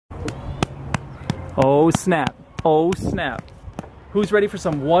Oh snap. Oh snap. Who's ready for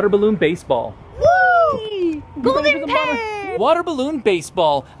some water balloon baseball? Woo! Golden pen! Water balloon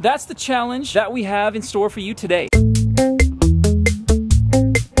baseball. That's the challenge that we have in store for you today.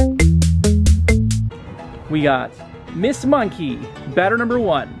 We got Miss Monkey, batter number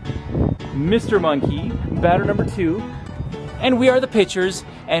 1. Mr. Monkey, batter number 2. And we are the pitchers,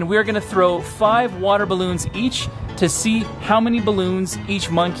 and we're gonna throw 5 water balloons each to see how many balloons each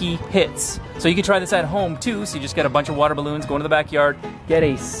monkey hits. So you can try this at home too, so you just get a bunch of water balloons, go into the backyard, get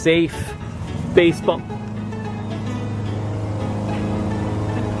a safe baseball.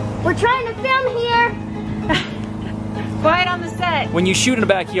 We're trying to film here. Quiet on the set. When you shoot in a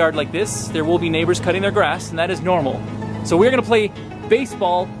backyard like this, there will be neighbors cutting their grass, and that is normal. So we're gonna play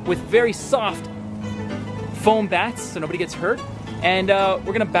baseball with very soft foam bats so nobody gets hurt, and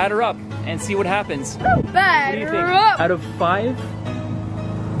we're gonna batter up and see what happens. What do you think? Out of 5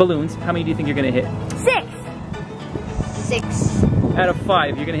 balloons, how many do you think you're gonna hit? 6. 6. Out of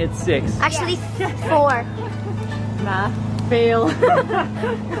 5, you're gonna hit 6. Actually, 4. Math fail.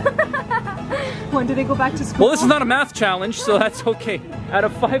 When do they go back to school? Well, this is not a math challenge, so that's okay. Out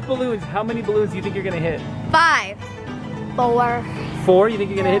of 5 balloons, how many balloons do you think you're gonna hit? 5. 4. 4? You think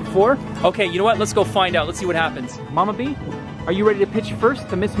you're gonna hit 4? Okay, you know what? Let's go find out. Let's see what happens. Mama B, are you ready to pitch first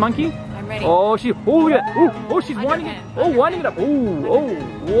to Miss Monkey? I'm ready. Oh, she's winding it. Oh, winding it up. Oh,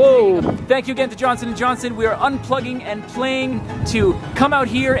 whoa. Thank you again to Johnson & Johnson. We are unplugging and playing to come out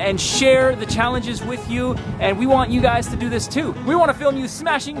here and share the challenges with you. And we want you guys to do this too. We want to film you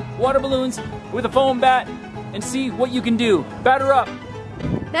smashing water balloons with a foam bat and see what you can do. Batter up.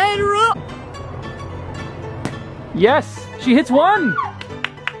 Batter up. Yes, she hits 1.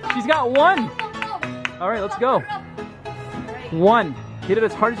 She's got 1. All right, let's go. 1. Hit it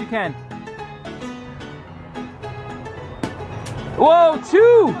as hard as you can. Whoa,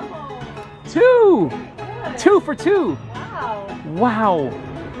 2! 2! 2 for 2. Wow.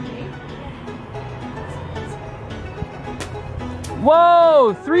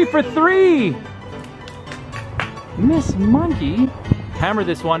 Whoa, 3 for 3. Miss Monkey. Hammer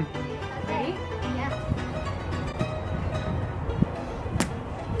this one. Ready?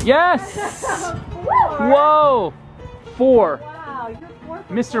 Yes! Whoa! 4. Wow, you're 4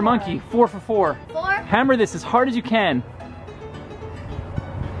 for Mr. 4. Monkey, 4 for 4. 4. Hammer this as hard as you can.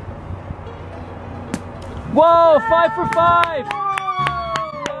 Whoa, 5 for 5!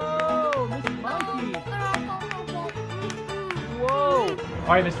 Whoa, Mr. Monkey. Whoa.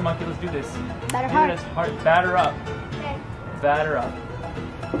 All right, Mr. Monkey, let's do this. Batter Hit hard. it as hard. Batter up. Okay. Batter up.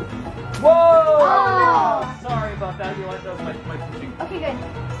 Whoa! Oh. Sorry about that. You know what? That was my pitching. Okay, good.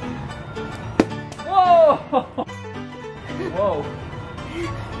 Whoa! Whoa.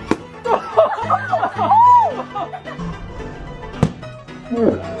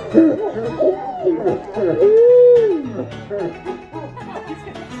 This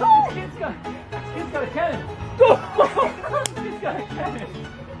kid's got a cannon. He's got a cannon.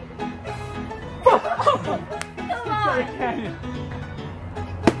 He's got a cannon.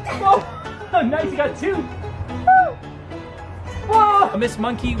 Whoa! Nice, you got 2. Whoa! Miss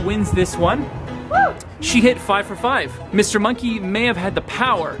Monkey wins this one. She hit 5 for 5. Mr. Monkey may have had the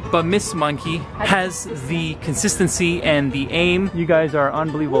power, but Miss Monkey has the consistency and the aim. You guys are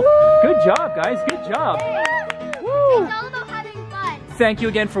unbelievable. Good job, guys. Good job. Woo! It's all about having fun. Thank you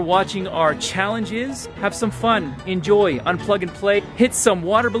again for watching our challenges. Have some fun. Enjoy. Unplug and play. Hit some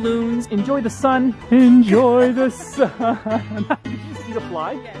water balloons. Enjoy the sun. Enjoy the sun. Did you just eat a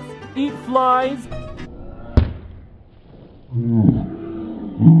fly? Yes. Eat flies.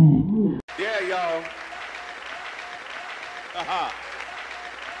 Yeah, y'all.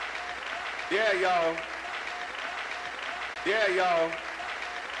 Yeah, y'all. Yeah, y'all.